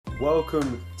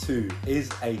welcome to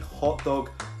Is a Hot Dog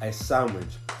a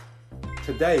Sandwich?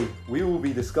 Today we will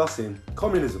be discussing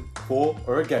communism, for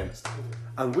or against,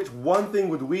 and which one thing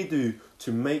would we do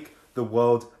to make the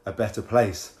world a better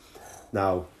place.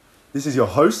 Now, this is your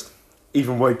host,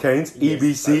 Ethan Boyd Keynes,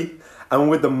 EBC, and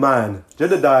with the man,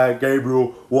 Jedediah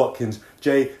Gabriel Watkins,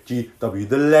 JGW,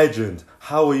 the legend.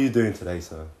 How are you doing today,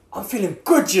 sir? I'm feeling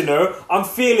good, you know. I'm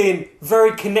feeling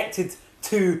very connected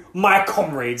to my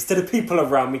comrades, to the people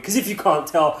around me. Because if you can't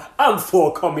tell, I'm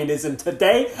for communism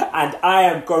today, and I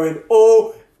am going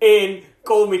all in.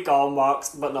 Call me Karl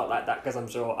Marx, but not like that, because I'm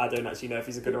sure I don't actually know if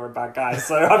he's a good or a bad guy.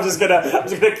 So I'm just gonna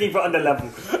keep it on the level.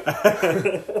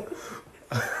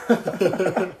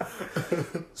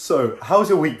 So, how's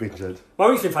your week been, Jed? My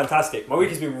week's been fantastic. My week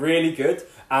has been really good,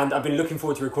 and I've been looking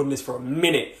forward to recording this for a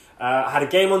minute. I had a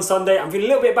game on Sunday. I'm feeling a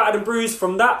little bit battered and bruised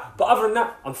from that, but other than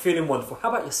that, I'm feeling wonderful. How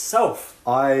about yourself?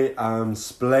 I am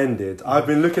splendid. I've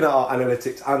been looking at our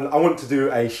analytics, and I want to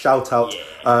do a shout out.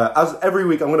 As every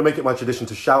week, I'm going to make it my tradition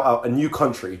to shout out a new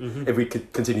country if we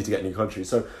could continue to get new countries.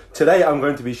 So today, I'm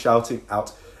going to be shouting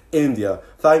out India.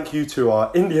 Thank you to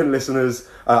our Indian listeners.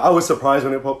 I was surprised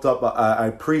when it popped up, but I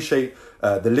appreciate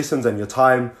the listens and your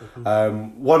time.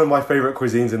 One of my favourite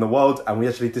cuisines in the world, and we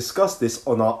actually discussed this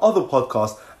on our other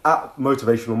podcast at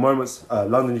Motivational Moments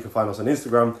London. You can find us on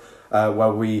Instagram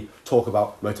where we talk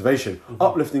about motivation,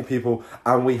 uplifting people,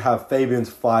 and we have Fabian's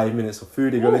 5 minutes of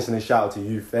food. If you're listening, shout out to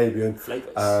you, Fabian.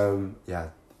 Flavours.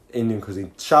 Indian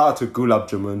cuisine. Shout out to Gulab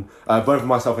Jamun. Both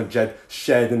myself and Jed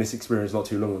shared in this experience not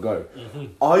too long ago.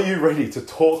 Are you ready to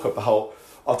talk about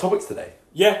our topics today?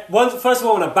 Yeah, first of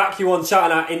all, I want to back you on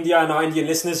shouting out India and our Indian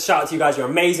listeners. Shout out to you guys, you're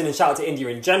amazing, and shout out to India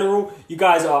in general. You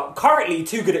guys are currently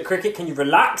too good at cricket. Can you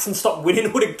relax and stop winning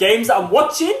all the games that I'm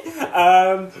watching?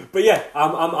 But yeah,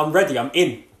 I'm ready. I'm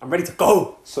in. I'm ready to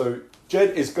go. So,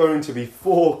 Jed is going to be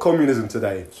for communism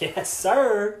today. Yes,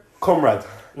 sir. Comrade.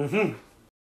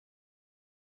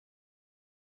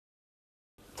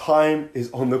 Time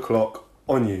is on the clock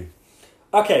on you.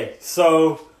 Okay,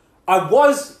 so I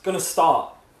was going to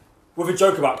start with a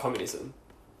joke about communism,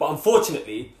 but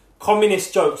unfortunately,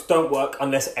 communist jokes don't work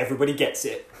unless everybody gets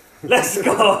it. Let's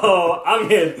go. I'm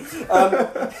in.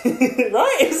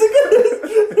 Right? Is it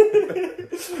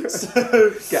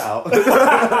good? Get out.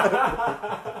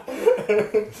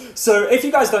 So, if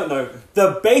you guys don't know,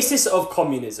 the basis of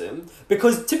communism,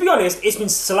 because to be honest, it's been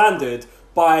slandered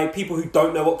by people who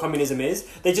don't know what communism is.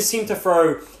 They just seem to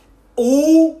throw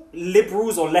all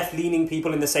liberals or left-leaning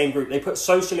people in the same group. They put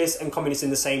socialists and communists in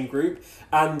the same group,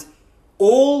 and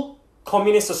all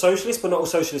communists are socialists, but not all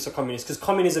socialists are communists, because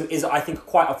communism is, I think,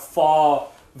 quite a far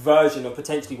version of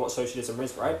potentially what socialism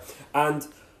is, right? And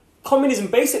communism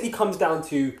basically comes down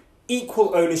to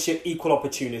equal ownership, equal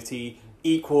opportunity,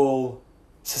 equal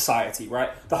society,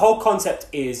 right? The whole concept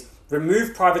is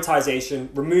remove privatization,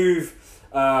 remove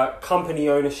company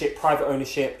ownership, private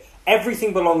ownership.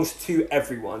 Everything belongs to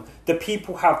everyone. The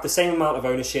people have the same amount of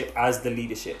ownership as the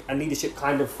leadership, and leadership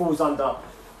kind of falls under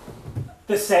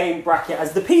the same bracket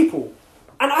as the people.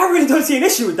 And I really don't see an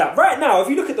issue with that. Right now, if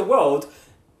you look at the world,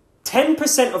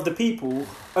 10% of the people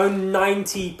own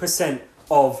 90%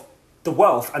 of the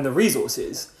wealth and the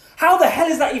resources. How the hell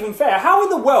is that even fair? How in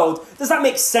the world does that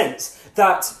make sense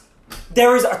that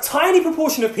there is a tiny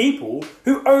proportion of people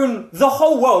who own the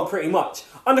whole world pretty much?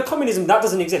 Under communism, that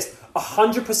doesn't exist.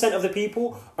 100% of the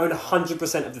people own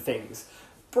 100% of the things.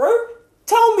 Bro,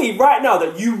 tell me right now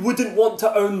that you wouldn't want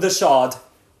to own the Shard.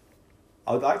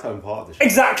 I would like to own part of the Shard.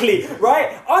 Exactly,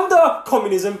 right? Under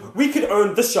communism, we could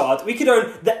own the Shard. We could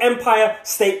own the Empire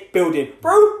State Building.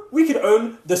 Bro, we could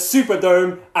own the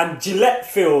Superdome and Gillette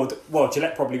Field. Well,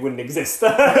 Gillette probably wouldn't exist.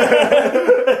 But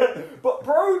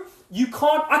bro,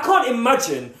 I can't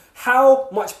imagine how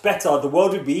much better the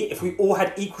world would be if we all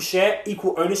had equal share,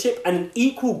 equal ownership, and an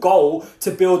equal goal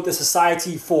to build the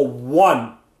society for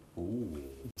one. Ooh.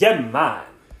 Yeah, man.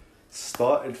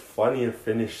 Started funny and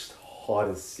finished hard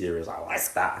and serious. I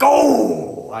like that.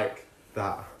 Go! Like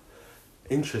that.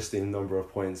 Interesting number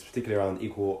of points, particularly around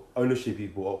equal ownership,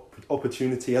 equal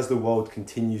opportunity. As the world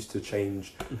continues to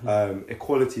change,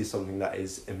 equality is something that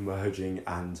is emerging,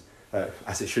 and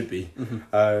as it should be.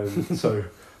 So,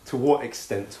 to what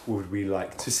extent would we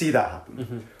like to see that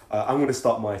happen? I'm going to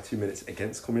start my 2 minutes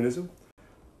against communism.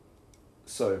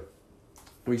 So,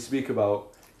 we speak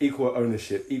about equal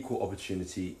ownership, equal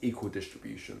opportunity, equal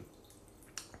distribution.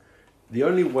 The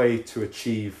only way to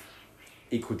achieve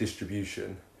equal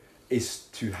distribution is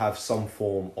to have some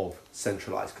form of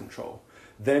centralized control.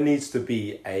 There needs to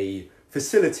be a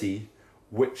facility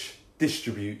which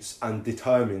distributes and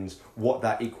determines what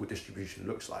that equal distribution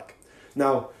looks like.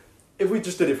 Now, if we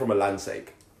just did it from a land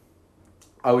sake,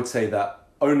 I would say that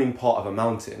owning part of a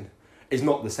mountain is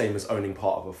not the same as owning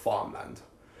part of a farmland.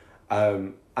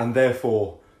 And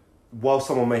therefore, while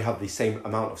someone may have the same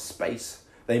amount of space,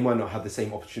 they might not have the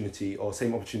same opportunity or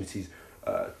same opportunities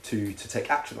to take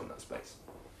action on that space.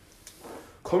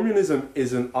 Communism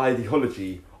is an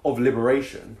ideology of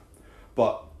liberation,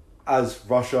 but as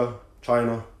Russia,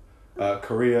 China,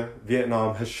 Korea,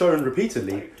 Vietnam has shown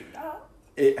repeatedly,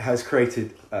 it has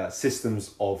created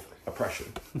systems of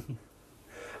oppression.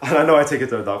 And I know I take it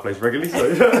to a dark place regularly, so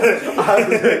I have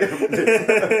to take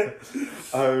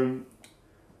it.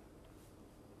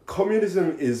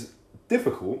 Communism is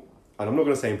difficult, and I'm not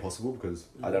going to say impossible because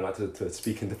I don't like to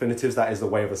speak in definitives. That is the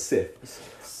way of a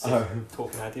Sith.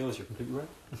 Talking ideals, you're completely right.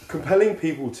 Compelling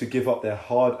people to give up their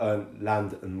hard-earned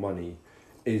land and money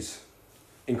is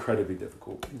incredibly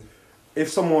difficult. If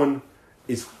someone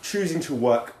is choosing to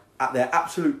work at their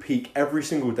absolute peak every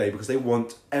single day because they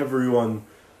want everyone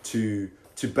to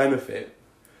benefit,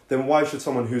 then why should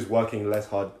someone who's working less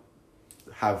hard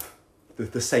have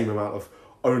the same amount of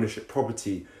ownership,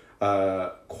 property,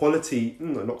 quality,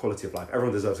 no, not quality of life,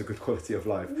 everyone deserves a good quality of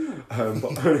life,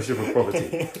 but ownership of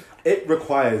property. It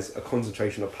requires a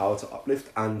concentration of power to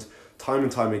uplift, and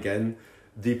time again,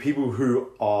 the people who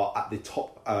are at the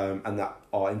top and that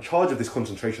are in charge of this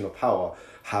concentration of power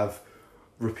have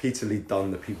repeatedly done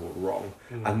the people wrong,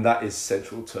 and that is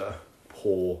central to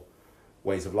poor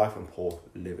ways of life and poor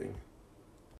living.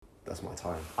 That's my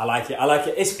time. I like it.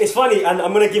 It's funny, and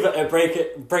I'm going to give it a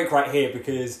break right here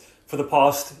because for the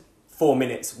past 4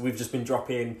 minutes we've just been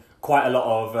dropping quite a lot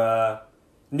of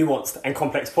nuanced and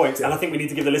complex points, and I think we need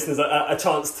to give the listeners a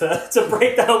chance to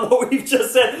break down what we've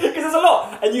just said, because there's a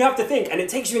lot, and you have to think, and it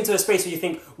takes you into a space where you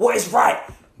think, what is right?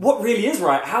 What really is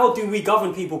right? How do we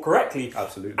govern people correctly?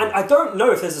 Absolutely. And I don't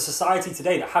know if there's a society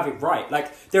today that have it right.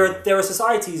 Like there are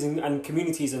societies and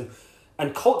communities and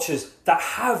cultures that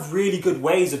have really good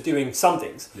ways of doing some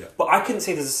things. Yeah. But I couldn't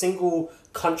say there's a single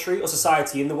country or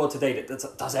society in the world today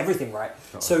that does everything right.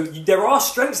 Uh-oh. So there are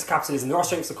strengths to capitalism, there are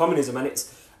strengths to communism, and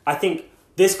I think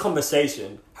this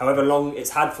conversation, however long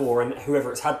it's had for and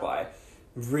whoever it's had by,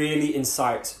 really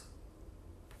incites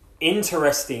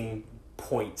interesting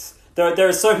points. There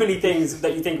are so many things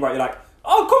that you think about, you're like,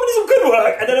 oh, communism could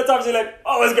work, and then at times you're like,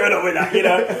 oh, what's going on with that, you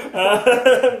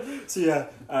know? So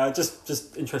yeah,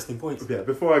 just interesting points. Yeah,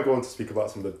 before I go on to speak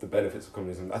about some of the benefits of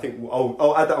communism, I think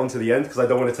I'll add that on to the end because I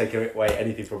don't want to take away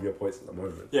anything from your points at the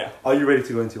moment. Yeah. Are you ready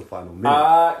to go into your final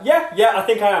minute? Yeah, I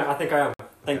think I am.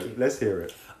 Thank you. Let's hear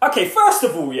it. Okay, first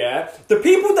of all, yeah, the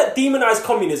people that demonize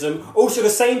communism are also the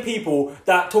same people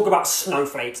that talk about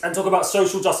snowflakes and talk about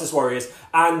social justice warriors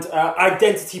and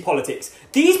identity politics.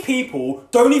 These people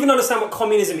don't even understand what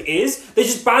communism is. They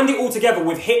just band it all together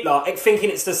with Hitler,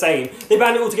 thinking it's the same. They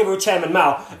band it all together with Chairman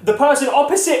Mao. The person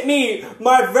opposite me,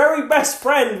 my very best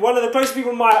friend, one of the closest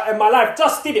people in my life,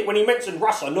 just did it when he mentioned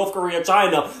Russia, North Korea,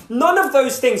 China. None of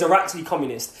those things are actually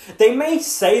communist. They may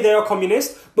say they are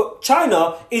communist, but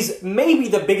China is maybe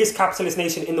the biggest capitalist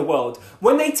nation in the world.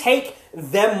 When they take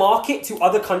their market to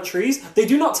other countries, they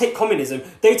do not take communism.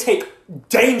 They take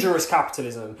dangerous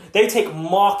capitalism. They take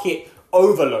market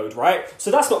overload, right?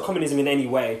 So that's not communism in any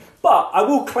way. But I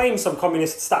will claim some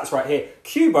communist stats right here.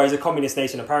 Cuba is a communist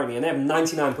nation apparently, and they have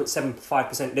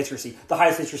 99.75% literacy, the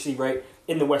highest literacy rate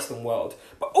in the Western world.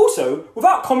 But also,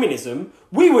 without communism,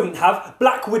 we wouldn't have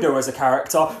Black Widow as a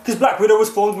character, because Black Widow was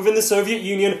formed within the Soviet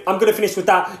Union. I'm going to finish with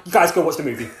that. You guys go watch the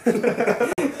movie.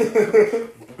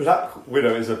 Black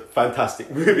Widow is a fantastic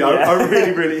movie. Yeah. I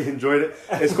really enjoyed it.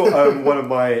 It's got one of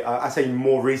my, I say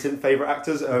more recent favourite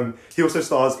actors. He also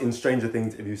stars in Stranger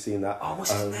Things, if you've seen that. Oh,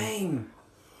 what's his name?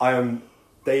 I am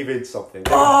David something.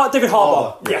 David Harbour.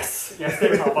 Harbour. Yes,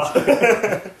 David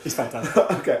Harbour. He's fantastic.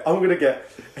 Okay, I'm going to get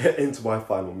into my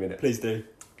final minute. Please do.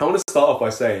 I want to start off by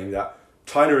saying that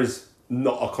China is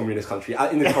not a communist country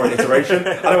in the current iteration,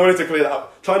 and I wanted to clear that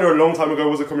up. China a long time ago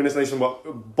was a communist nation,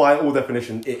 but by all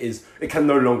definition, it can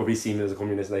no longer be seen as a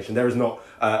communist nation. There is not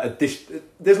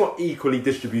there's not equally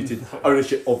distributed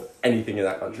ownership of anything in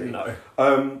that country. No.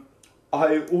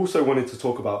 I also wanted to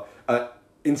talk about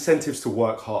incentives to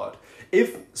work hard.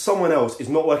 If someone else is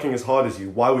not working as hard as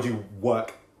you, why would you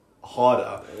work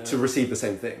harder to receive the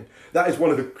same thing? That is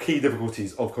one of the key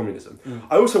difficulties of communism.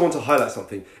 I also want to highlight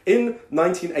something. In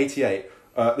 1988,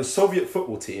 the Soviet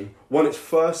football team won its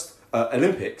first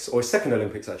Olympics, or its second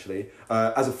Olympics actually,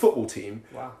 as a football team.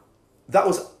 Wow. That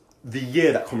was the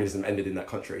year that communism ended in that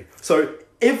country. So,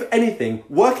 if anything,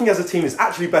 working as a team is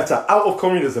actually better out of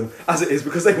communism as it is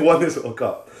because they won this World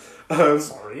Cup.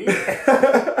 Sorry.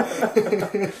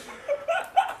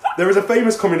 There is a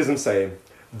famous communism saying,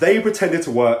 They pretended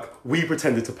to work, we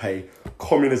pretended to pay.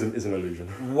 Communism is an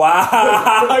illusion.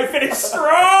 Wow, he finished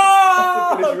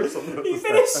strong! He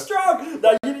finished strong!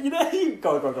 No,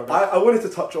 go. I wanted to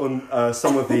touch on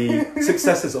some of the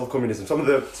successes of communism,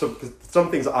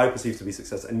 some things that I perceive to be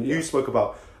success. And you spoke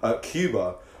about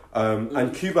Cuba.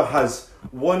 And Cuba has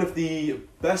one of the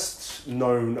best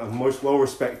known and most well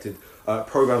respected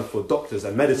programs for doctors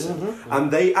and medicine.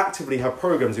 And they actively have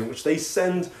programs in which they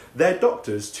send their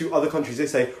doctors to other countries. They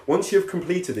say, once you've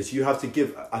completed this, you have to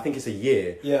give, I think it's a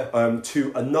year,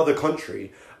 to another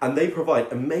country. And they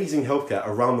provide amazing healthcare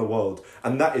around the world.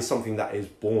 And that is something that is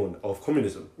born of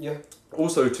communism. Yeah.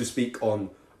 Also, to speak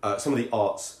on some of the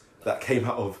arts that came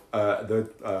out of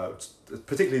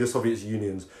particularly the Soviet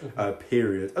Union's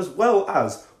period, as well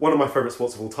as one of my favourite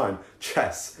sports of all time,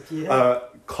 chess.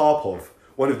 Karpov,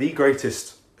 one of the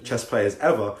greatest chess players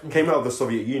ever, came out of the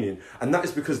Soviet Union. And that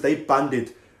is because they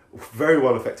banded very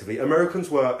well effectively.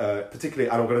 Americans were, particularly,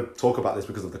 and I'm going to talk about this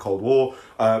because of the Cold War,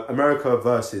 America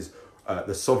versus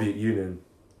the Soviet Union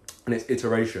and its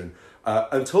iteration.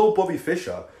 Until Bobby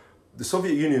Fischer, the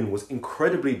Soviet Union was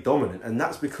incredibly dominant, and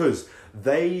that's because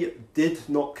they did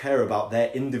not care about their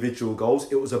individual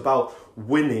goals. It was about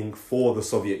winning for the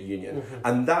Soviet Union.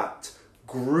 And that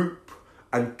group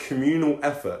and communal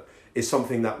effort is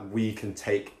something that we can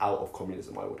take out of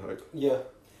communism, I would hope.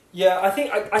 Yeah, I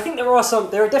think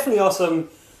there definitely are some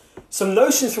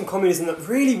notions from communism that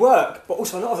really work, but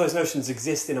also a lot of those notions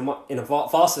exist in a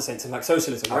vaster sense, in like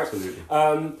socialism, right? Absolutely.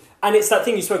 And it's that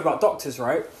thing you spoke about doctors,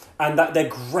 right? And that they're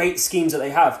great schemes that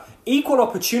they have. Equal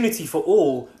opportunity for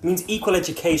all means equal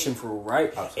education for all,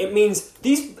 right? Absolutely. It means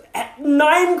these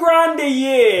 $9,000 a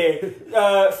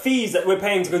year fees that we're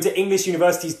paying to go to English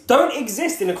universities don't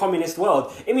exist in a communist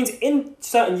world. It means in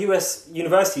certain US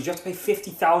universities, you have to pay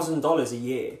 $50,000 a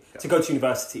year to go to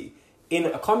university. In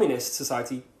a communist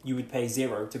society, you would pay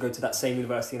 $0 to go to that same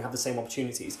university and have the same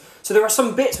opportunities. So there are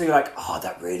some bits where you're like, oh,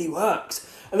 that really works.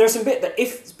 And there are some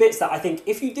bits that I think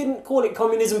if you didn't call it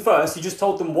communism first, you just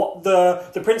told them what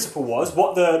the principle was,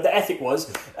 what the ethic was,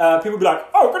 people would be like,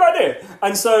 oh, good idea.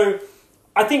 And so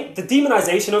I think the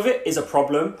demonization of it is a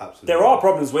problem. Absolutely. There are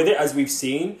problems with it, as we've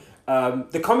seen.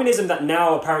 The communism that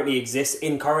now apparently exists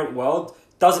in current world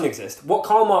doesn't exist. What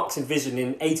Karl Marx envisioned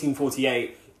in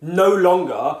 1848 no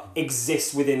longer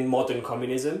exists within modern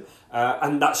communism.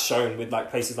 And that's shown with like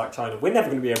places like China. We're never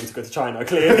going to be able to go to China,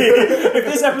 clearly. If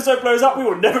this episode blows up, we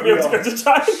will never be able to go to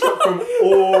China. From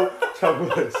all travel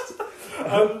lists.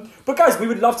 But guys, we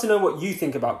would love to know what you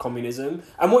think about communism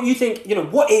and what you think,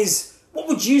 what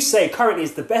would you say currently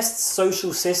is the best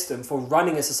social system for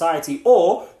running a society?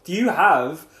 Or do you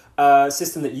have a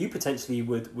system that you potentially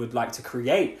would like to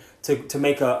create to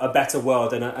make a better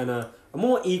world and a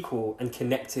more equal and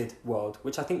connected world,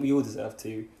 which I think we all deserve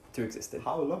to exist in.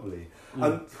 How lovely.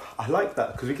 And I like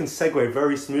that because we can segue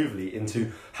very smoothly into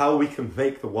how we can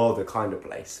make the world a kinder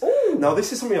place. Ooh. Now,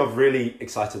 this is something I'm really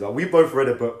excited about. We both read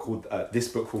a book called This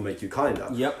Book Will Make You Kinder.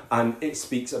 Yep. And it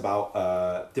speaks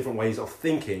about different ways of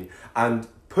thinking and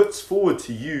puts forward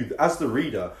to you, as the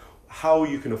reader, how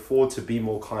you can afford to be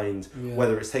more kind,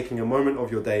 whether it's taking a moment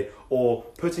of your day or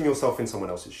putting yourself in someone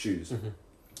else's shoes.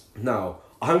 Now,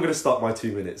 I'm going to start my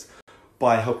 2 minutes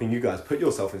by helping you guys put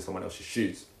yourself in someone else's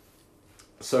shoes.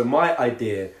 So my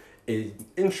idea is,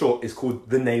 in short, is called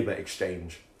the neighbour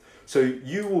exchange. So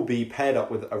you will be paired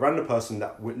up with a random person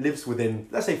that lives within,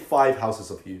 let's say, 5 houses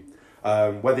of you.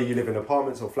 Whether you live in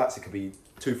apartments or flats, it could be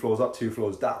 2 floors up, 2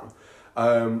 floors down.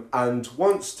 And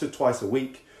once to twice a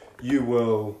week, you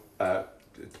will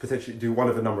potentially do one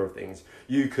of a number of things.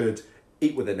 You could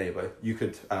eat with a neighbour, you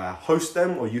could host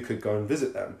them, or you could go and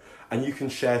visit them, and you can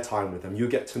share time with them. You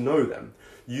get to know them.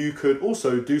 You could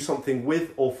also do something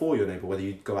with or for your neighbour, whether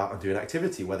you go out and do an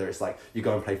activity, whether it's like you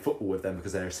go and play football with them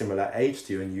because they're a similar age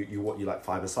to you and you like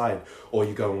 5-a-side, or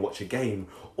you go and watch a game,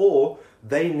 or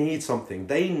they need something.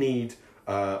 They need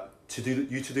to do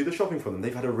the shopping for them.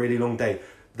 They've had a really long day.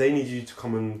 They need you to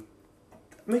come and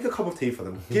make a cup of tea for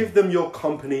them. Give them your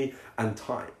company and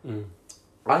time.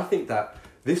 I think that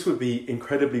this would be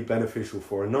incredibly beneficial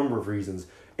for a number of reasons,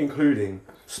 including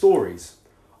stories.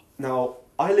 Now,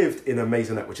 I lived in a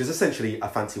maisonette, which is essentially a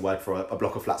fancy word for a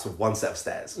block of flats with one set of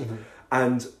stairs.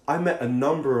 And I met a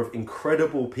number of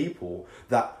incredible people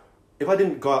that if I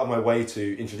didn't go out of my way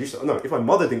to introduce them, if my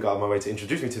mother didn't go out of my way to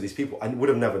introduce me to these people, I would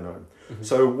have never known.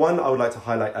 So one, I would like to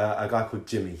highlight a guy called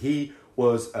Jimmy. He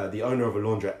was the owner of a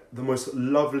laundrette, the most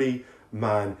lovely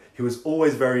man. He was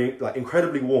always very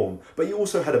incredibly warm, but he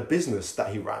also had a business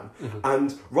that he ran.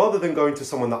 And rather than going to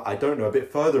someone that I don't know a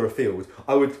bit further afield,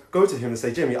 I would go to him and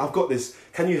say, Jimmy, I've got this,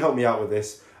 can you help me out with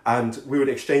this? and we would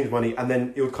exchange money, and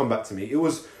then it would come back to me.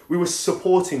 We were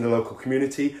supporting the local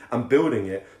community and building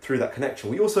it through that connection.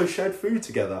 We also shared food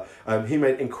together. He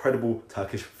made incredible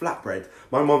Turkish flatbread.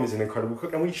 My mum is an incredible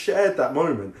cook, and we shared that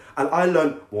moment. And I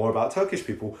learned more about Turkish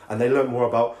people, and they learned more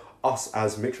about us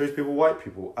as mixed race people, white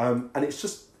people. And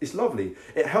it's lovely.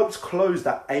 It helps close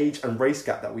that age and race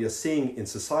gap that we are seeing in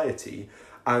society.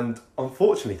 And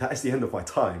unfortunately, that is the end of my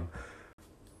time.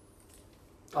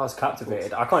 I was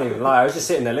captivated. I can't even lie. I was just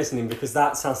sitting there listening because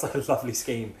that sounds like a lovely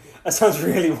scheme. That sounds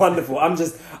really wonderful. I want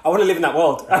to live in that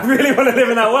world. I really want to live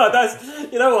in that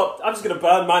world. You know what? I'm just going to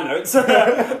burn my notes.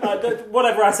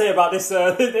 Whatever I say about this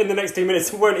in the next 2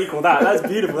 minutes won't equal that. That's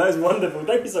beautiful. That is wonderful.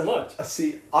 Thank you so much.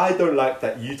 See, I don't like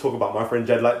that you talk about my friend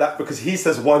Jed like that because he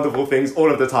says wonderful things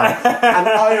all of the time. And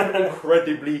I am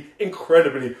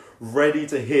incredibly ready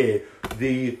to hear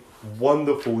the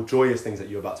wonderful, joyous things that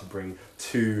you're about to bring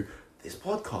to this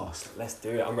podcast. Let's do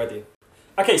it. I'm ready.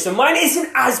 Okay, so mine isn't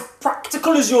as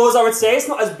practical as yours, I would say. It's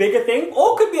not as big a thing,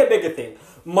 or could be a bigger thing.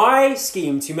 My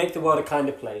scheme to make the world a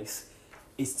kinder place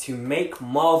is to make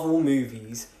Marvel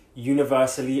movies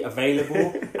universally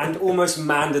available and almost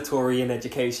mandatory in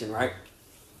education, right?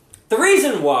 The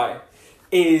reason why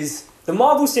is the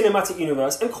Marvel Cinematic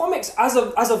Universe and comics as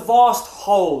a vast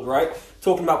whole, right?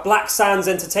 Talking about Black Sands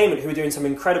Entertainment, who are doing some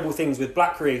incredible things with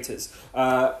black creators.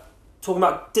 Talking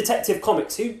about Detective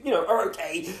Comics, who, are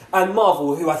okay, and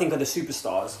Marvel, who I think are the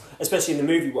superstars, especially in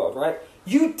the movie world, right?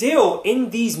 You deal in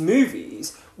these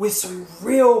movies with some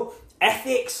real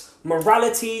ethics,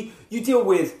 morality. You deal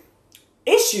with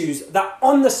issues that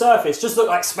on the surface just look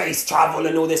like space travel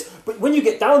and all this. But when you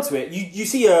get down to it, you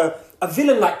see a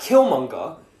villain like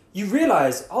Killmonger, you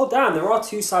realise, oh damn, there are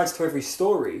two sides to every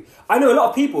story. I know a lot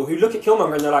of people who look at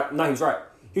Killmonger and they're like, no, he was right.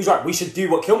 He was right, we should do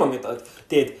what Killmonger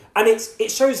did. And it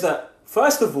shows that,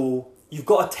 first of all, you've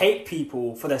got to take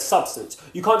people for their substance.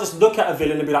 You can't just look at a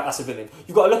villain and be like, that's a villain.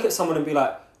 You've got to look at someone and be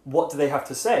like, what do they have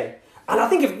to say? And I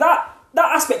think if that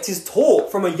aspect is taught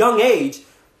from a young age,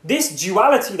 this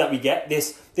duality that we get,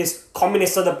 this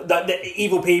communists are the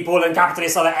evil people and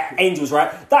capitalists are the angels,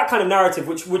 right? That kind of narrative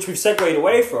which we've segued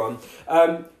away from,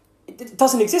 it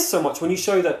doesn't exist so much when you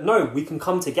show that, no, we can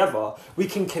come together, we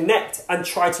can connect and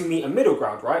try to meet a middle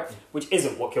ground, right? Which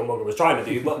isn't what Killmonger was trying to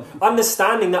do, but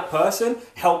understanding that person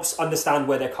helps understand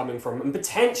where they're coming from and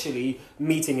potentially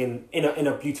meeting in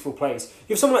a beautiful place.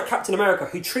 You have someone like Captain America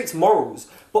who treats morals,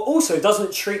 but also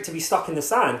doesn't treat to be stuck in the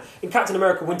sand. In Captain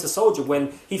America Winter Soldier,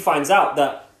 when he finds out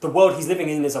that the world he's living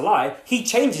in is a lie, he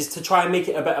changes to try and make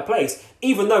it a better place,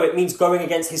 even though it means going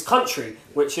against his country,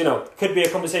 which, could be a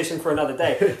conversation for another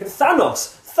day.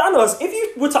 Thanos, if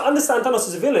you were to understand Thanos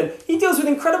as a villain, he deals with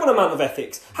an incredible amount of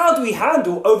ethics. How do we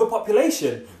handle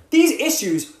overpopulation? These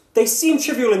issues, they seem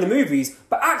trivial in the movies,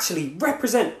 but actually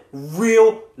represent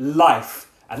real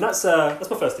life. And that's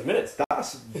my first 2 minutes.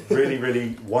 That's really,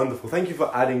 really wonderful. Thank you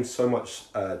for adding so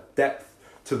much depth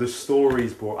to the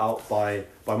stories brought out by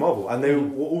Marvel. And they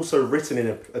were also written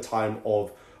in a time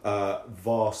of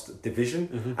vast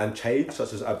division and change,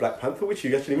 such as Black Panther, which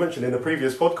you actually mentioned in the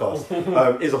previous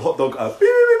podcast, is a hot dog.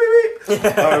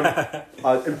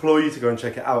 I implore you to go and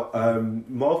check it out.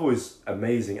 Marvel is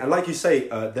amazing. And like you say,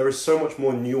 there is so much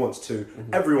more nuance to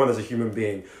everyone as a human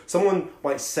being. Someone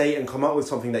might say and come out with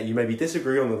something that you maybe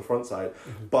disagree on the front side,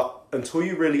 but until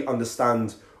you really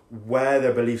understand where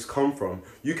their beliefs come from,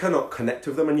 you cannot connect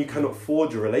with them and you cannot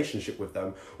forge a relationship with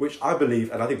them, which I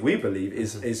believe, and I think we believe,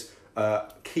 is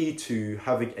key to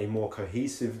having a more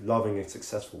cohesive, loving and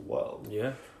successful world.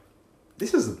 Yeah.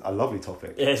 This is a lovely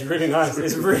topic. Yeah, it's really nice.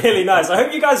 It's really nice. I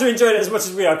hope you guys are enjoying it as much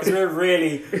as we are, because we're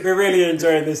really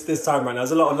enjoying this time right now.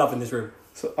 There's a lot of love in this room.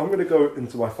 So I'm going to go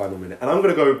into my final minute, and I'm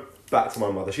going to go back to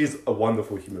my mother. She's a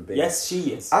wonderful human being. Yes,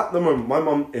 she is. At the moment, my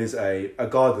mum is a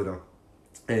gardener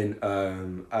in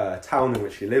a town in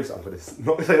which she lives. I'm going to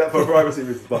not say that for privacy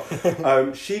reasons,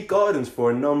 but she gardens for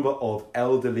a number of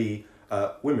elderly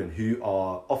women who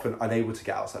are often unable to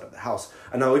get outside of the house.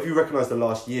 And now, if you recognise the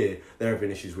last year, there have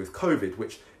been issues with COVID,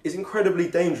 which is incredibly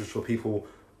dangerous for people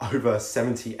over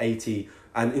 70, 80,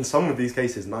 and in some of these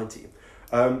cases, 90.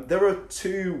 There are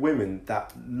two women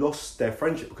that lost their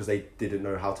friendship because they didn't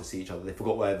know how to see each other. They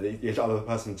forgot where each other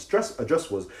person's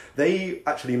address was. They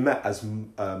actually met as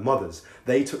mothers.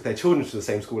 They took their children to the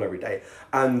same school every day.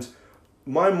 And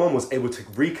my mum was able to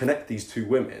reconnect these two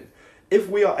women. If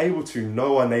we are able to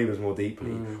know our neighbours more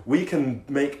deeply, we can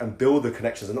make and build the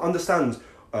connections and understand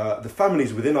the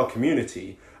families within our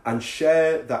community and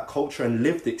share that culture and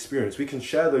lived experience. We can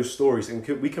share those stories, and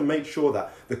we can make sure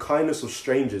that the kindness of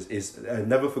strangers is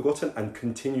never forgotten and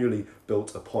continually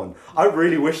built upon. I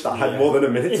really wish that I had more than a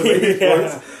minute to make these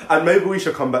points, and maybe we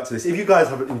should come back to this. If you guys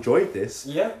have enjoyed this,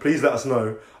 please let us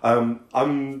know.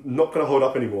 I'm not going to hold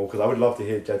up anymore because I would love to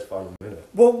hear Jed's final minute.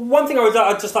 Well, one thing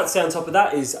I'd just like to say on top of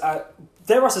that is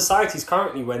there are societies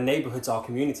currently where neighbourhoods are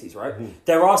communities, right? Mm-hmm.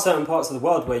 There are certain parts of the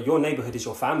world where your neighbourhood is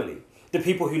your family. The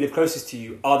people who live closest to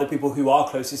you are the people who are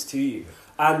closest to you.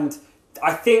 And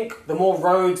I think the more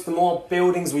roads, the more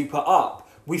buildings we put up,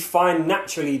 we find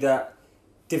naturally that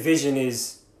division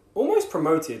is almost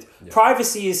promoted. Yeah.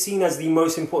 Privacy is seen as the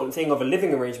most important thing of a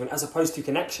living arrangement as opposed to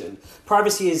connection.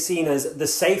 Privacy is seen as the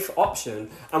safe option,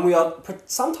 and we are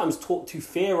sometimes taught to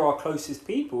fear our closest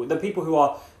people, the people who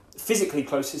are physically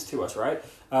closest to us, right?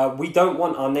 We don't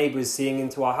want our neighbours seeing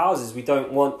into our houses. We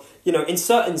don't want, in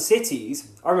certain cities,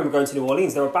 I remember going to New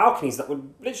Orleans, there were balconies that were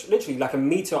literally like a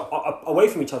metre away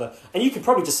from each other, and you could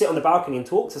probably just sit on the balcony and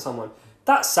talk to someone.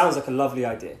 That sounds like a lovely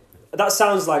idea. That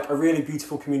sounds like a really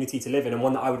beautiful community to live in, and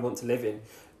one that I would want to live in.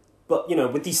 But,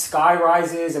 with these sky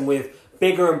rises and with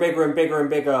bigger and bigger and bigger and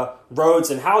bigger roads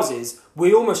and houses,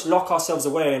 we almost lock ourselves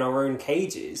away in our own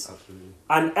cages. Absolutely.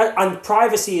 And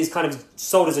privacy is kind of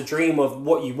sold as a dream of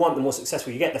what you want. The more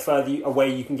successful you get, the further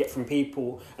away you can get from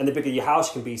people, and the bigger your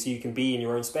house can be, so you can be in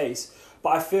your own space.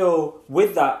 But I feel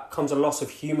with that comes a loss of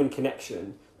human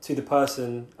connection to the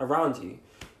person around you.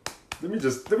 Let me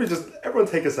just,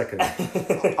 everyone take a second.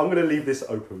 I'm going to leave this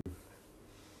open.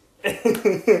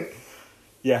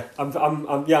 Yeah, I'm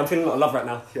feeling a lot of love right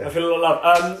now. Yeah. I'm feeling a lot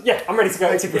of love. I'm ready to go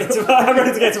I'm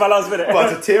ready to get to my last minute. I'm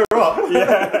about to tear up.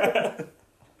 Yeah.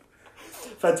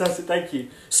 Fantastic, thank you.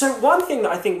 So one thing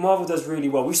that I think Marvel does really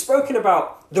well, we've spoken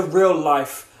about the real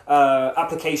life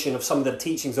application of some of the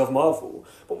teachings of Marvel,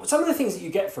 but some of the things that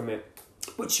you get from it,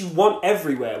 which you want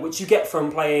everywhere, which you get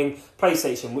from playing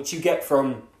PlayStation, which you get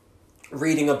from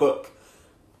reading a book,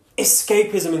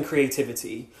 escapism and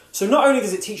creativity. So not only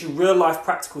does it teach you real life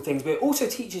practical things, but it also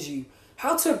teaches you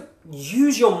how to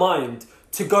use your mind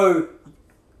to go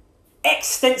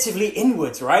extensively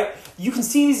inwards, right? You can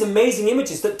see these amazing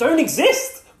images that don't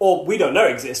exist, or we don't know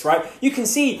exist, right? You can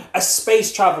see a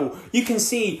space travel. You can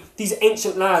see these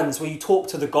ancient lands where you talk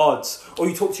to the gods or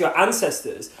you talk to your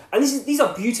ancestors. And these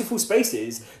are beautiful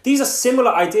spaces. These are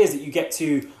similar ideas that you get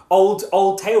to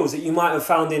old tales that you might have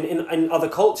found in other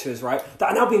cultures, right?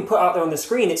 That are now being put out there on the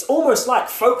screen. It's almost like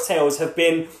folk tales have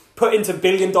been put into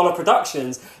billion-dollar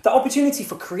productions. The opportunity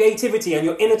for creativity and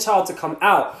your inner child to come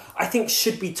out, I think,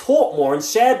 should be taught more and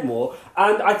shared more.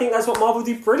 And I think that's what Marvel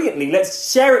do brilliantly.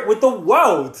 Let's share it with the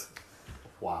world.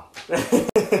 Wow.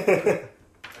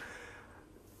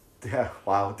 Yeah,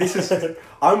 wow. This is,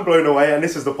 I'm blown away, and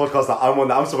this is the podcast that I'm on,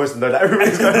 that I'm supposed to know that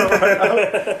everybody's going on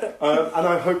right now. And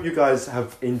I hope you guys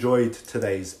have enjoyed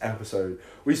today's episode.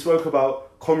 We spoke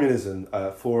about communism,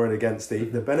 for and against, the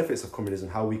benefits of communism,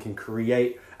 how we can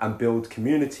create and build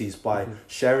communities by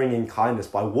sharing in kindness,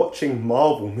 by watching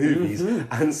Marvel movies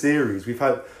and series. We've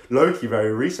had Loki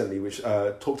very recently, which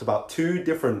talked about two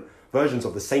different versions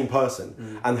of the same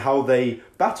person and how they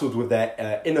battled with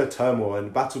their inner turmoil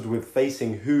and battled with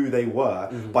facing who they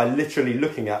were by literally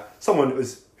looking at someone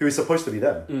who is supposed to be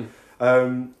them.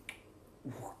 Do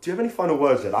you have any final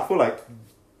words, Jed? I feel like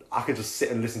I could just sit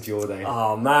and listen to you all day.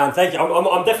 Oh man, thank you.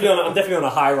 I'm definitely on a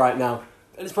high right now,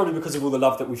 and it's probably because of all the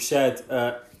love that we've shared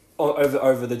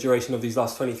over the duration of these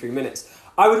last 23 minutes.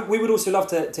 We would also love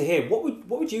to hear what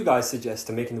would you guys suggest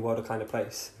to making the world a kinder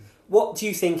place? What do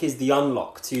you think is the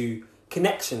unlock to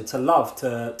connection, to love,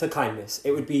 to kindness?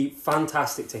 It would be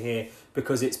fantastic to hear,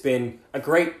 because it's been a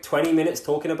great 20 minutes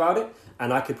talking about it,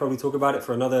 and I could probably talk about it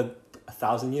for another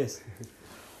 1,000 years.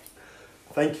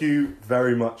 Thank you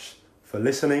very much for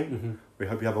listening. We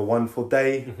hope you have a wonderful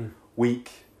day,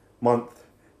 week, month,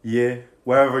 year,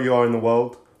 wherever you are in the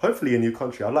world. Hopefully a new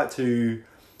country. I'd like to...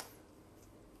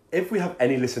 If we have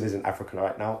any listeners in Africa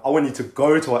right now, I want you to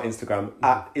go to our Instagram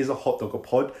at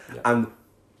isahotdogapod and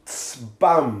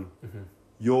spam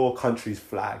your country's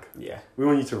flag. Yeah. We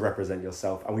want you to represent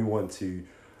yourself, and we want to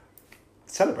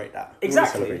celebrate that.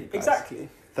 Exactly.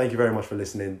 Thank you very much for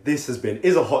listening. This has been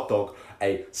Is a Hot Dog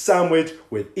a Sandwich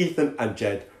with Ethan and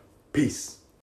Jed. Peace.